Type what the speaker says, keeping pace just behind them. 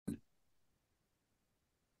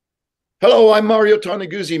Hello, I'm Mario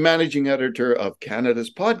Toneguzzi, Managing Editor of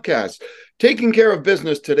Canada's Podcast. Taking care of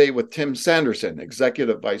business today with Tim Sanderson,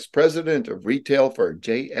 Executive Vice President of Retail for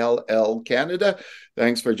JLL Canada.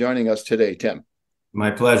 Thanks for joining us today, Tim.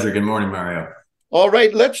 My pleasure. Good morning, Mario. All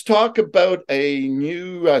right, let's talk about a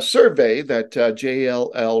new survey that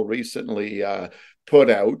JLL recently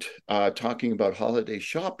put out talking about holiday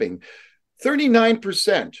shopping.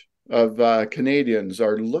 39% of Canadians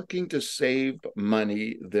are looking to save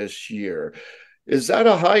money this year. Is that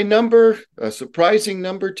a high number, a surprising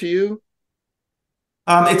number to you?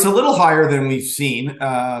 It's a little higher than we've seen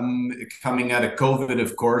coming out of COVID.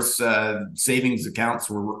 Of course, savings accounts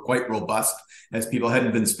were quite robust as people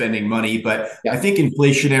hadn't been spending money. But Yeah. I think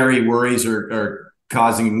inflationary worries are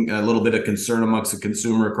causing a little bit of concern amongst the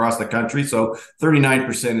consumer across the country. So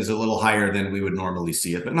 39% is a little higher than we would normally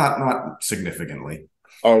see it, but not significantly.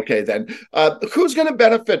 Okay, then. Who's going to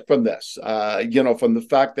benefit from this? From the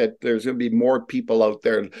fact that there's going to be more people out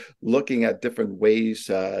there looking at different ways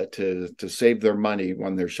to save their money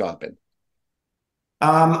when they're shopping.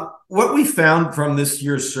 What we found from this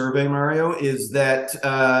year's survey, Mario, is that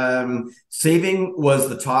saving was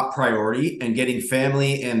the top priority, and getting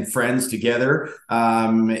family and friends together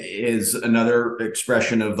is another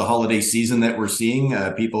expression of the holiday season that we're seeing.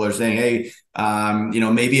 People are saying, "Hey,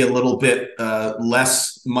 maybe a little bit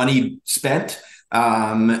less money spent."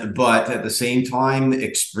 But at the same time,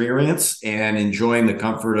 experience and enjoying the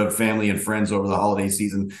comfort of family and friends over the holiday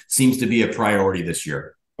season seems to be a priority this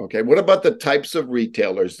year. Okay, what about the types of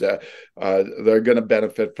retailers that they're going to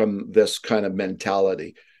benefit from this kind of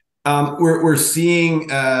mentality? We're seeing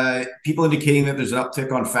people indicating that there's an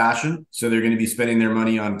uptick on fashion, so they're going to be spending their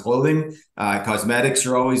money on clothing. Cosmetics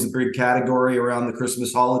are always a big category around the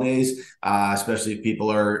Christmas holidays, especially if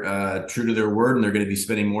people are true to their word and they're going to be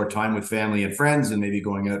spending more time with family and friends and maybe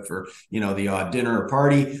going out for the odd dinner or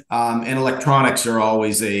party. And electronics are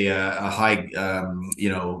always a high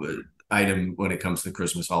item when it comes to the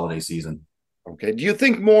Christmas holiday season. Okay. Do you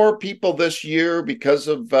think more people this year, because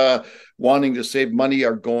of wanting to save money,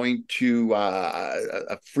 are going to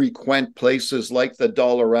frequent places like the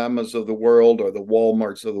Dollaramas of the world or the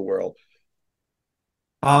Walmarts of the world?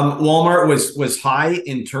 Walmart was high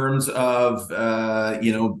in terms of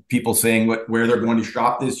people saying where they're going to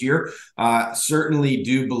shop this year. Certainly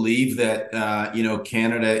do believe that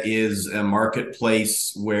Canada is a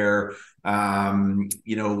marketplace where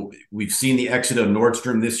we've seen the exit of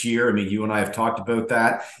Nordstrom this year. I mean, you and I have talked about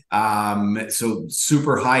that. So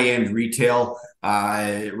super high end retail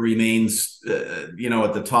remains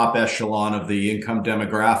at the top echelon of the income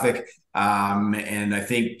demographic. And I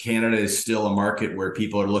think Canada is still a market where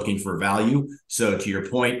people are looking for value. So to your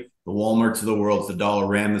point, the Walmarts of the world, the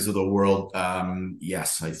Dollaramas of the world,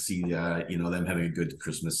 yes, I see them having a good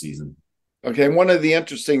Christmas season. Okay, and one of the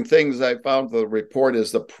interesting things I found for the report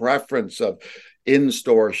is the preference of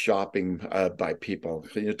in-store shopping by people.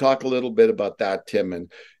 Can you talk a little bit about that, Tim, and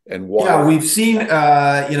why? Yeah, we've seen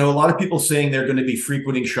a lot of people saying they're going to be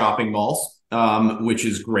frequenting shopping malls. Which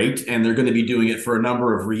is great. And they're going to be doing it for a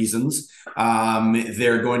number of reasons.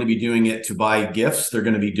 They're going to be doing it to buy gifts. They're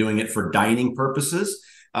going to be doing it for dining purposes.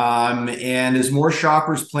 And as more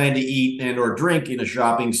shoppers plan to eat and or drink in a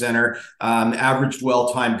shopping center, average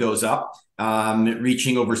dwell time goes up,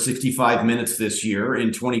 reaching over 65 minutes this year.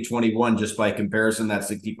 In 2021, just by comparison, that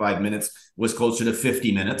 65 minutes was closer to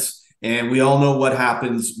 50 minutes. And we all know what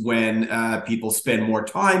happens when people spend more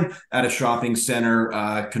time at a shopping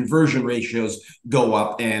center. Conversion ratios go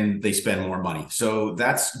up and they spend more money. So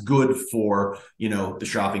that's good for, the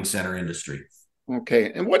shopping center industry.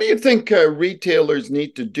 Okay. And what do you think retailers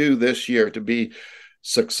need to do this year to be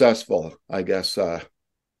successful, I guess? I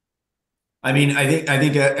mean, I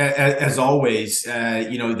think as always, they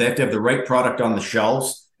have to have the right product on the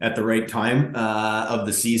shelves at the right time of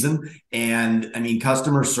the season. And I mean,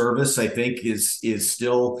 customer service, I think, is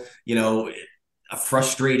still, a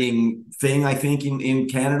frustrating thing, I think, in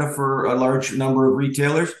Canada for a large number of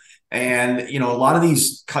retailers. And, a lot of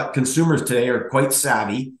these consumers today are quite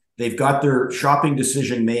savvy. They've got their shopping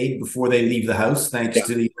decision made before they leave the house, thanks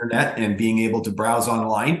to the internet and being able to browse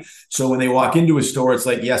online. So when they walk into a store, it's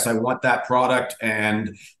like, yes, I want that product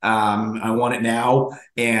and I want it now.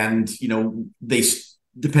 And,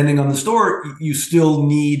 depending on the store, you still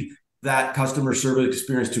need that customer service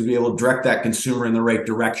experience to be able to direct that consumer in the right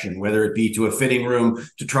direction, whether it be to a fitting room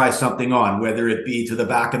to try something on, whether it be to the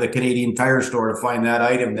back of the Canadian Tire store to find that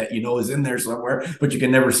item that is in there somewhere, but you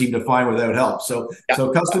can never seem to find without help. So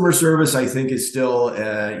customer service, I think, is still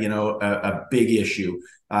a big issue,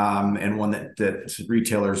 and one that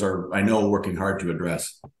retailers are, I know, working hard to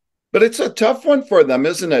address. But it's a tough one for them,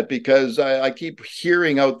 isn't it? Because I keep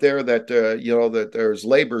hearing out there that that there's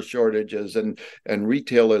labor shortages, and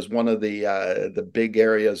retail is one of the big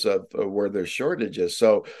areas of where there's shortages.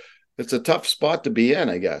 So it's a tough spot to be in,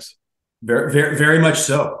 I guess. Very, very, very much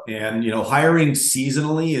so. And hiring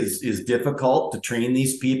seasonally is difficult to train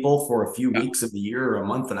these people for a few Yeah. weeks of the year or a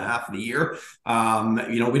month and a half of the year.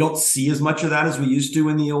 We don't see as much of that as we used to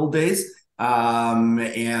in the old days.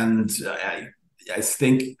 And I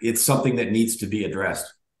think it's something that needs to be addressed.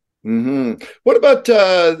 What about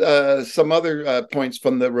some other points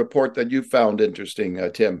from the report that you found interesting,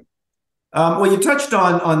 Tim? Well, you touched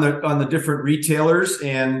on the different retailers,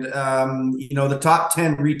 and the top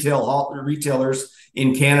 10 retailers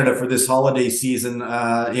in Canada for this holiday season,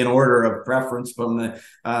 in order of preference from the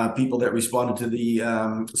people that responded to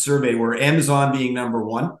the survey, were Amazon being number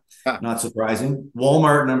one, Ah, not surprising.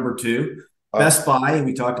 Walmart number two, wow. Best Buy, and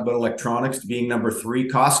we talked about electronics being number three,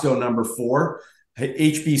 Costco number four,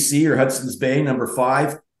 HBC or Hudson's Bay number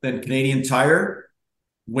five, then Canadian Tire,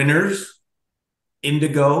 Winners,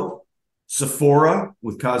 Indigo, Sephora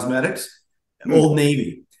with cosmetics, Hmm. Old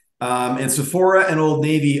Navy. And Sephora and Old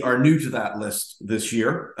Navy are new to that list this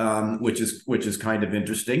year, which is kind of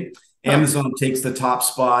interesting. Huh. Amazon takes the top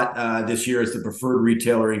spot this year as the preferred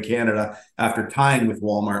retailer in Canada after tying with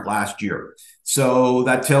Walmart last year. So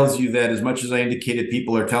that tells you that as much as I indicated,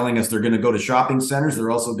 people are telling us they're going to go to shopping centers, they're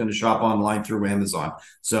also going to shop online through Amazon.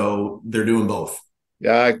 So they're doing both.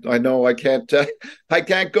 Yeah, I know. I can't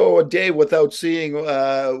go a day without seeing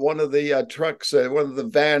one of the trucks, one of the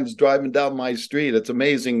vans driving down my street. It's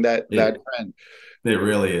amazing that It, trend. it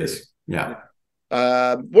really is. Yeah.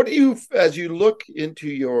 What do you, as you look into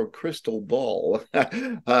your crystal ball,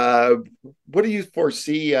 what do you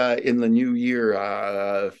foresee in the new year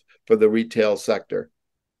for the retail sector?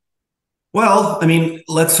 Well, I mean,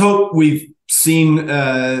 let's hope we've seen,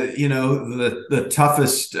 the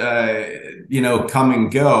toughest, come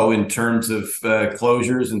and go in terms of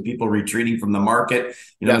closures and people retreating from the market.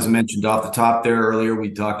 Yeah. As I mentioned off the top there earlier,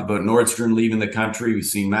 we talked about Nordstrom leaving the country. We've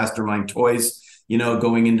seen Mastermind Toys,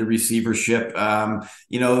 going into receivership.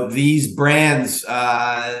 These brands,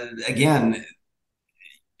 again,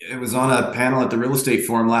 it was on a panel at the real estate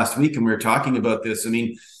forum last week, and we were talking about this. I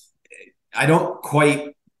mean, I don't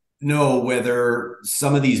quite know whether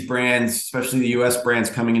some of these brands, especially the US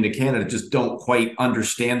brands coming into Canada, just don't quite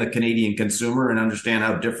understand the Canadian consumer and understand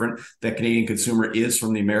how different that Canadian consumer is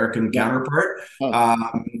from the American Yeah. counterpart. Huh.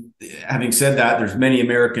 Having said that, there's many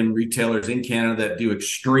American retailers in Canada that do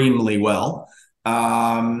extremely well.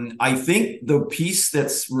 I think the piece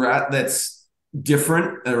that's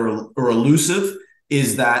different or elusive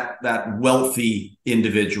is that wealthy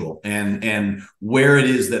individual and where it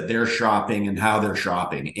is that they're shopping and how they're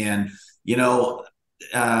shopping. And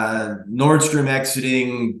Nordstrom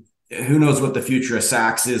exiting, who knows what the future of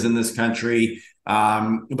Saks is in this country.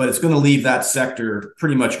 But it's going to leave that sector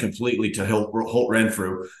pretty much completely to Holt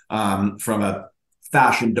Renfrew, from a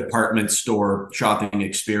fashion department store shopping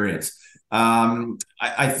experience.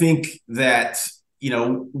 I think that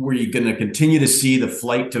we're going to continue to see the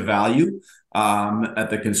flight to value at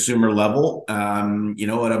the consumer level. At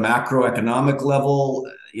a macroeconomic level,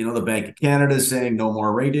 the Bank of Canada is saying no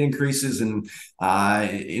more rate increases and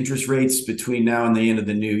interest rates between now and the end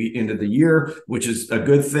of the year, which is a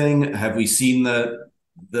good thing. Have we seen the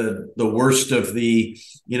worst of the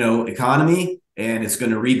economy? And it's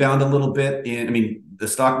going to rebound a little bit. And I mean, the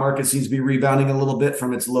stock market seems to be rebounding a little bit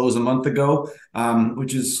from its lows a month ago,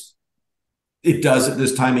 which is it does at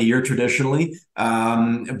this time of year traditionally.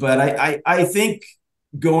 But I think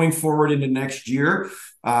going forward into next year,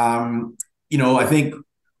 I think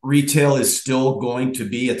retail is still going to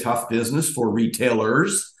be a tough business for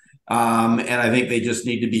retailers. And I think they just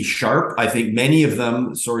need to be sharp. I think many of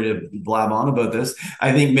them, sorry to blab on about this,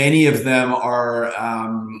 I think many of them are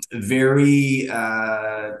very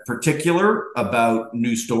particular about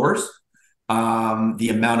new stores. The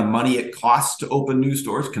amount of money it costs to open new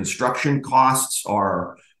stores, construction costs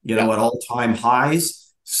are, Yeah. at all-time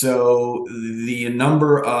highs. So the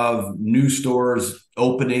number of new stores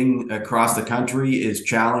opening across the country is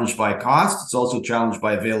challenged by cost. It's also challenged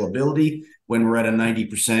by availability when we're at a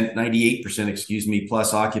 90%, 98%, excuse me,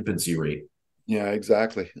 plus occupancy rate. Yeah,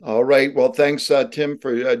 exactly. All right. Well, thanks, Tim,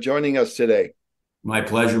 for joining us today. My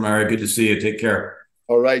pleasure, Mario. Good to see you. Take care.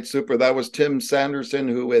 All right, super. That was Tim Sanderson,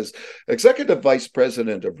 who is Executive Vice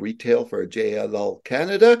President of Retail for JLL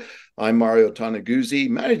Canada. I'm Mario Tonaguzzi,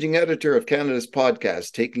 Managing Editor of Canada's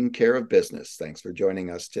podcast, Taking Care of Business. Thanks for joining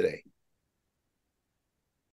us today.